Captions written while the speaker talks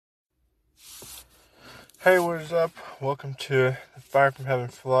Hey, what is up? Welcome to the Fire from Heaven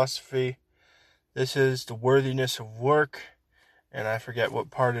Philosophy. This is the Worthiness of Work, and I forget what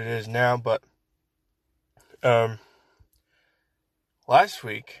part it is now, but last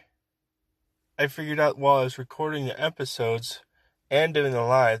week I figured out while I was recording the episodes and doing the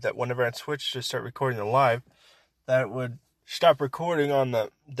live that whenever I'd switch to start recording the live, that it would stop recording on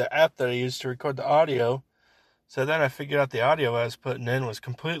the app that I used to record the audio. So then I figured out the audio I was putting in was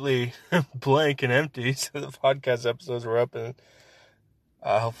completely blank and empty, so the podcast episodes were up, and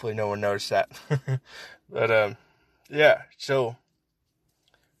hopefully no one noticed that. But yeah, so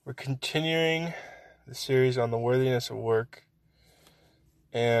we're continuing the series on the worthiness of work,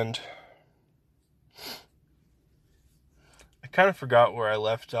 and I kind of forgot where I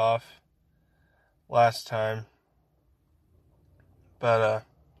left off last time, but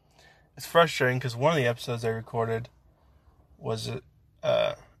it's frustrating because one of the episodes I recorded was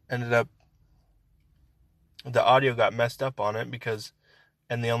ended up, the audio got messed up on it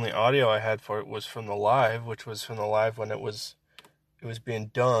and the only audio I had for it was from the live, which was from the live when it was being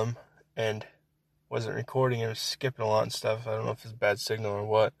dumb and wasn't recording. It was skipping a lot and stuff. I don't know if it's bad signal or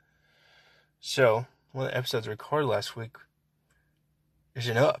what. So one of the episodes recorded last week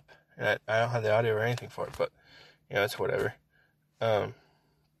isn't up, and I don't have the audio or anything for it, but it's whatever.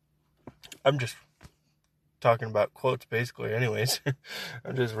 I'm just talking about quotes basically anyways.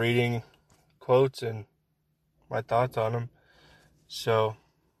 I'm just reading quotes and my thoughts on them. So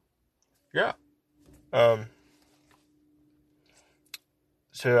yeah.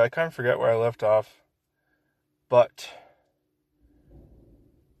 So I kind of forget where I left off, but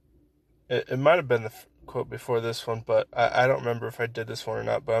it might have been the quote before this one, but I don't remember if I did this one or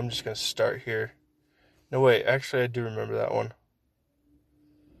not, but I'm just going to start here. No, wait, actually I do remember that one.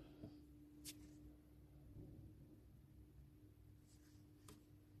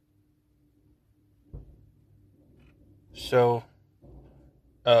 So,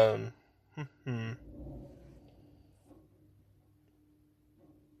 okay,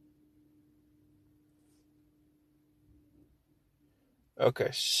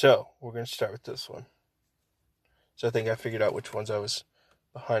 so we're going to start with this one. So I think I figured out which ones I was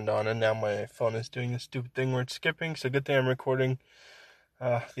behind on, and now my phone is doing this stupid thing where it's skipping, so good thing I'm recording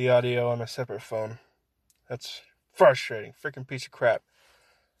the audio on a separate phone. That's frustrating. Freaking piece of crap.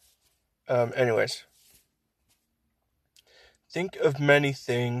 Anyways. Think of many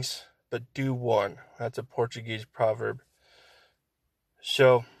things, but do one. That's a Portuguese proverb.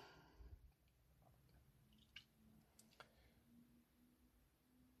 So,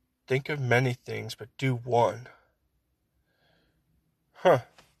 think of many things, but do one. I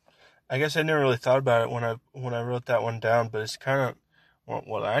guess I never really thought about it when I wrote that one down, but it's kind of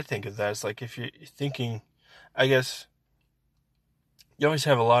what I think of that. It's like if you're thinking, I guess you always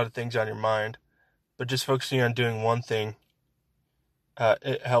have a lot of things on your mind, but just focusing on doing one thing,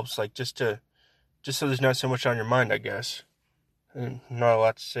 it helps. Like just so there's not so much on your mind, I guess. And not a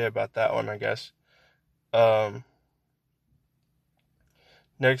lot to say about that one, I guess.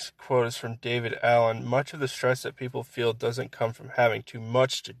 Next quote is from David Allen. Much of the stress that people feel doesn't come from having too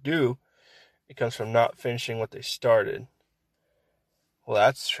much to do. It comes from not finishing what they started. Well,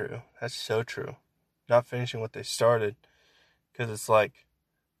 that's true. That's so true. Not finishing what they started. Because it's like,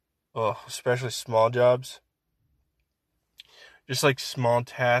 especially small jobs. Just like small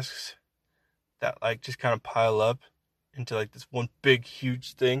tasks that like just kind of pile up into like this one big,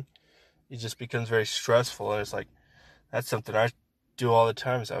 huge thing. It just becomes very stressful. And it's like, that's something I do all the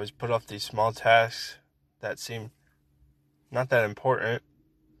time, is I always put off these small tasks that seem not that important,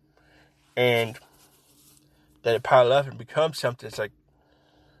 and then it piled up and becomes something. It's like,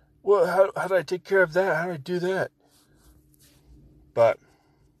 well, how do I take care of that? How do I do that? But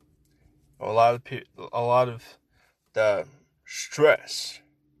a lot of the stress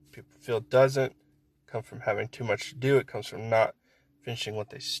people feel doesn't come from having too much to do. It comes from not finishing what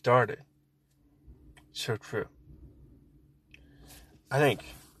they started. So true. I think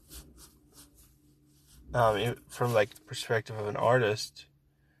from like the perspective of an artist,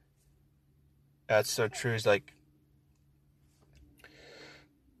 that's so true. Is like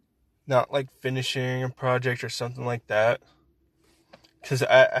not like finishing a project or something like that, because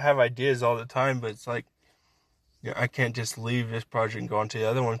I have ideas all the time, but it's like, I can't just leave this project and go on to the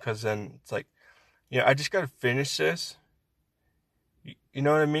other one, because then it's like, I just gotta finish this. You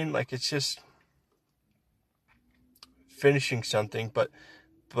know what I mean? Like, it's just finishing something, but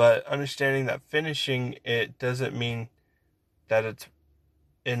understanding that finishing it doesn't mean that it's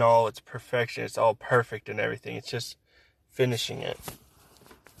in all its perfection. It's all perfect and everything. It's just finishing it.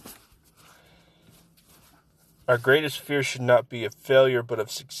 Our greatest fear should not be of failure, but of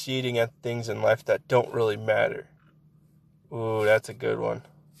succeeding at things in life that don't really matter. Ooh, that's a good one.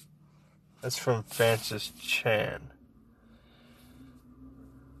 That's from Francis Chan.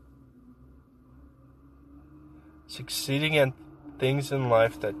 Succeeding at things in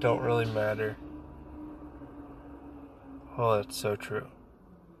life that don't really matter. Oh, that's so true.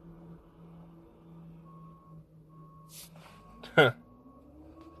 Like,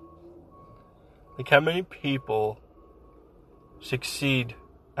 how many people succeed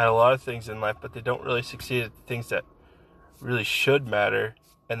at a lot of things in life, but they don't really succeed at the things that really should matter,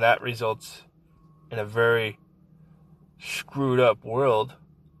 and that results in a very screwed up world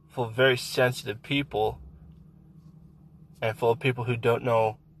full of very sensitive people and full of people who don't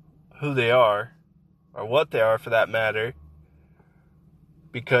know who they are or what they are, for that matter,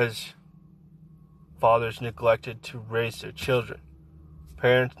 because fathers neglected to raise their children,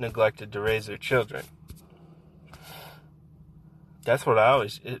 parents neglected to raise their children. That's what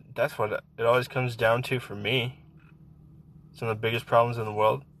it always comes down to for me. Some of the biggest problems in the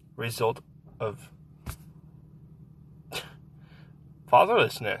world result of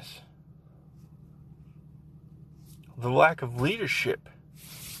fatherlessness, the lack of leadership.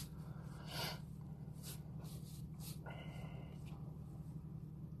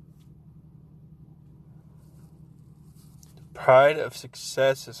 The pride of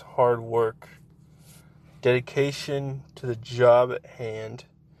success is hard work, dedication to the job at hand,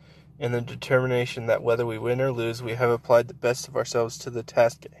 and the determination that whether we win or lose, we have applied the best of ourselves to the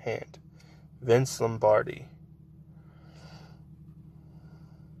task at hand. Vince Lombardi.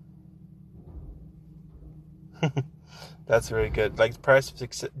 That's really good. Like, the price of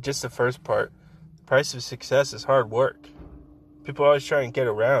success, just the first part, the price of success is hard work. People are always trying to get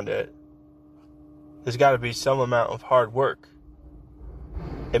around it. There's got to be some amount of hard work.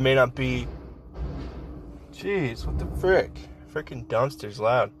 It may not be, jeez, what the frick? Freaking dumpster's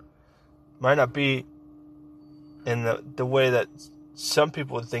loud. Might not be in the way that some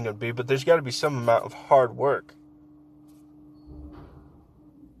people would think it would be, but there's got to be some amount of hard work.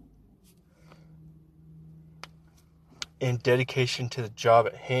 And dedication to the job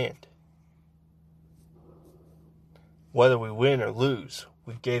at hand. Whether we win or lose,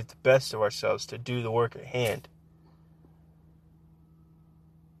 we gave the best of ourselves to do the work at hand.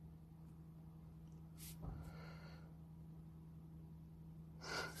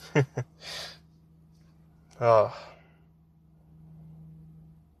 Oh.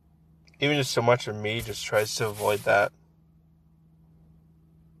 Even just so much of me just tries to avoid that.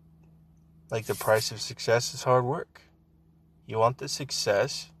 Like, the price of success is hard work. You want the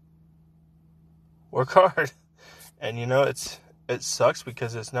success, work hard. And it sucks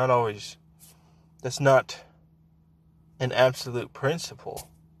because that's not an absolute principle.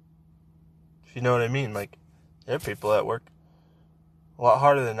 If you know what I mean. Like, there are people that work a lot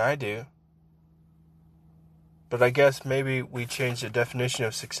harder than I do. But I guess maybe we change the definition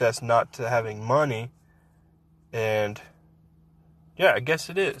of success not to having money. And yeah, I guess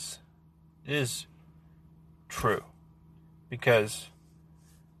it is. It is true. Because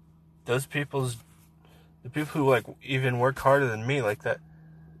the people who like even work harder than me like that,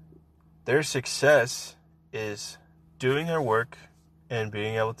 their success is doing their work and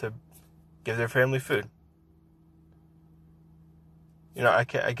being able to give their family food.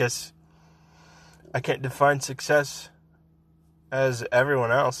 I guess I can't define success as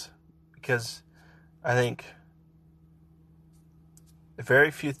everyone else, because I think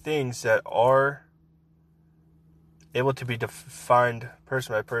very few things that are able to be defined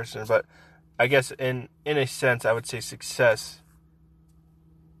person by person. But I guess in a sense, I would say success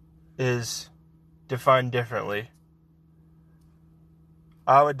is defined differently.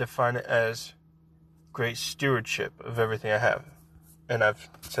 I would define it as great stewardship of everything I have. And I've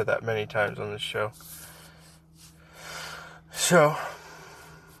said that many times on this show. So,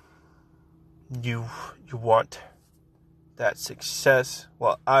 you want that success.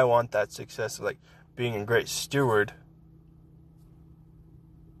 Well, I want that success of like being a great steward.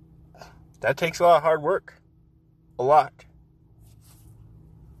 That takes a lot of hard work. A lot.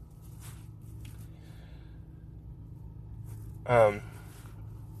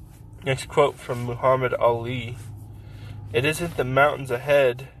 Next quote from Muhammad Ali. It isn't the mountains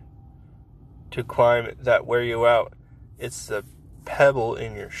ahead to climb that wear you out. It's the pebble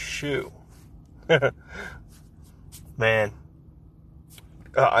in your shoe. Man.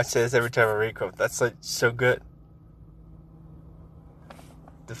 I say this every time I read quote. That's like so good.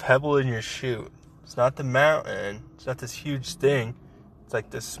 The pebble in your shoe. It's not the mountain. It's not this huge thing. It's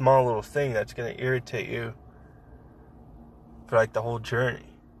like this small little thing that's going to irritate you for like the whole journey.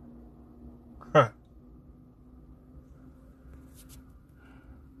 Huh.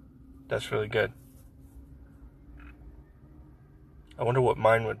 That's really good. I wonder what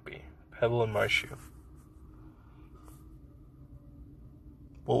mine would be. Pebble in my shoe.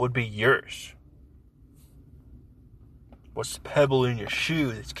 What would be yours? What's the pebble in your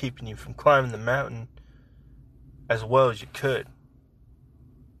shoe that's keeping you from climbing the mountain as well as you could?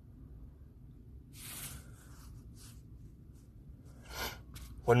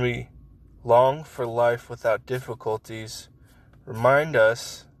 When we long for life without difficulties, remind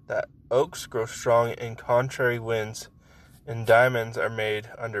us that oaks grow strong in contrary winds and diamonds are made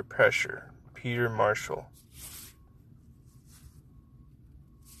under pressure. Peter Marshall.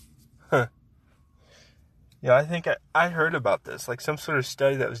 Huh. Yeah, I think I heard about this, like some sort of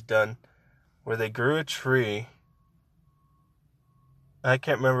study that was done where they grew a tree. I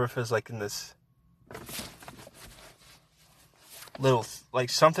can't remember if it was like in this little, like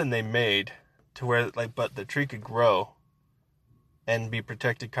something they made to where, like, but the tree could grow and be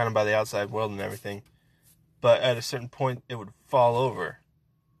protected kind of by the outside world and everything. But at a certain point, it would fall over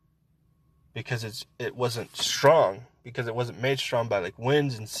because it wasn't strong, because it wasn't made strong by like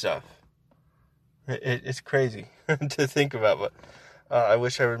winds and stuff. It's crazy to think about, but I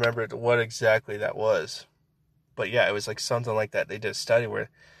wish I remembered what exactly that was. But yeah, it was like something like that. They did a study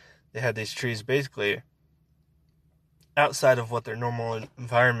where they had these trees basically outside of what their normal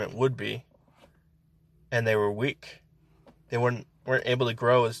environment would be, and they were weak. They weren't able to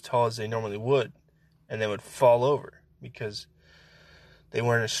grow as tall as they normally would, and they would fall over because they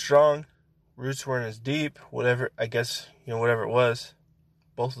weren't as strong, roots weren't as deep, whatever, I guess, whatever it was,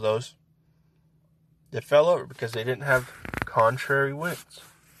 both of those. They fell over because they didn't have contrary winds.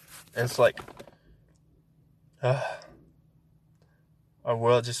 And it's like, our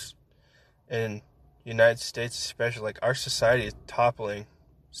world just, in the United States especially, like our society is toppling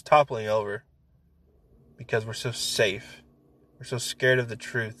over because we're so safe. We're so scared of the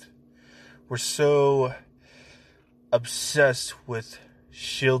truth. We're so obsessed with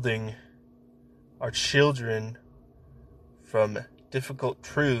shielding our children from difficult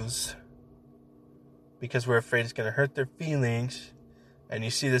truths because we're afraid it's going to hurt their feelings. And you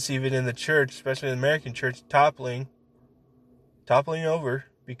see this even in the church, especially in the American church, toppling over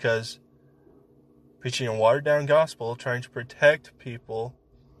because preaching a watered-down gospel, trying to protect people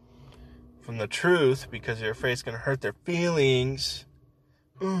from the truth because you're afraid it's going to hurt their feelings.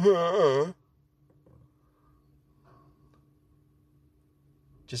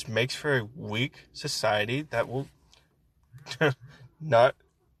 Just makes for a weak society that will not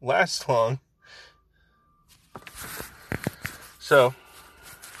last long. So,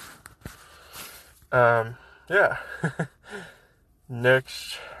 yeah.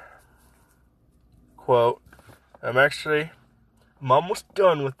 Next quote. I'm almost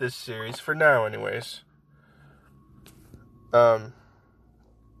done with this series for now anyways. And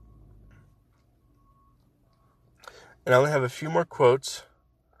I only have a few more quotes.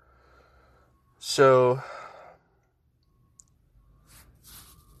 So,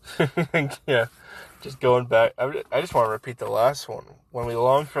 yeah, just going back, I just want to repeat the last one. When we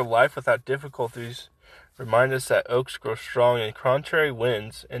long for life without difficulties, remind us that oaks grow strong in contrary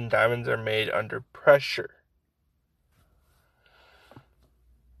winds and diamonds are made under pressure.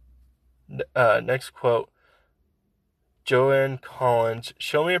 Next quote. Joanne Collins,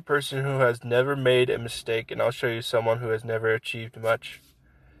 show me a person who has never made a mistake and I'll show you someone who has never achieved much.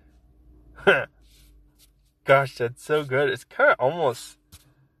 Gosh, that's so good. It's kind of almost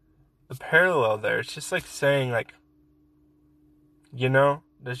a parallel there. It's just like saying, like,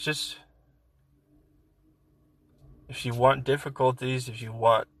 there's just, if you want difficulties, if you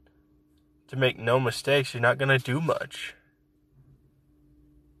want to make no mistakes, you're not going to do much.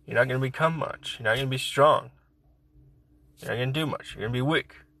 You're not going to become much. You're not going to be strong. You're not going to do much. You're going to be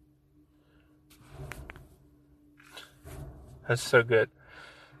weak. That's so good.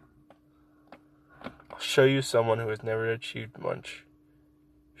 I'll show you someone who has never achieved much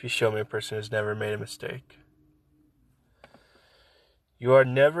if you show me a person who's never made a mistake. You are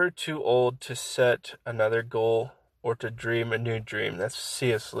never too old to set another goal or to dream a new dream. That's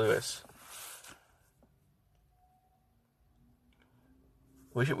C.S. Lewis.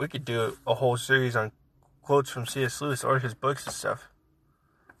 We could do a whole series on quotes from C.S. Lewis or his books and stuff.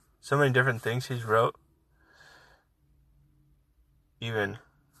 So many different things he's wrote. Even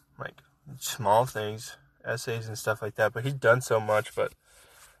like small things, essays and stuff like that. But he's done so much. But,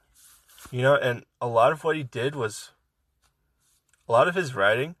 and a lot of what he did was, a lot of his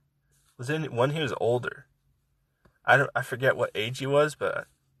writing was in when he was older. I forget what age he was, but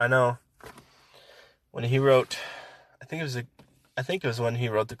I know when he wrote, I think it was when he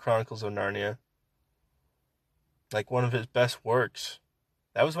wrote the Chronicles of Narnia. Like one of his best works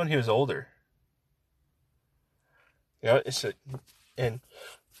That was when he was older. And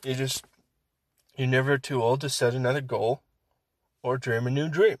you're never too old to set another goal or dream a new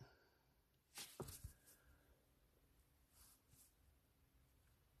dream.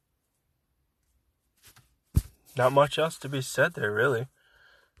 Not much else to be said there, really.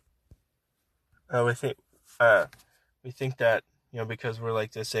 We think that, because we're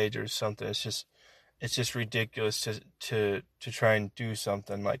like this age or something, it's just ridiculous to try and do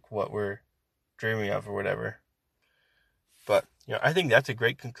something like what we're dreaming of or whatever. But I think that's a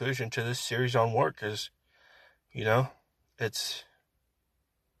great conclusion to this series on work, because it's,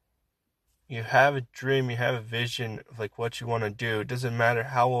 you have a dream, you have a vision of like what you want to do. It doesn't matter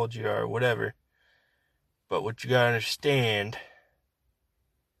how old you are or whatever. But what you gotta understand,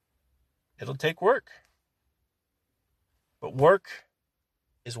 it'll take work. But work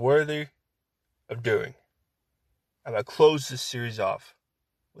is worthy of doing. I'm gonna close this series off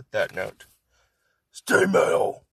with that note. Stay metal!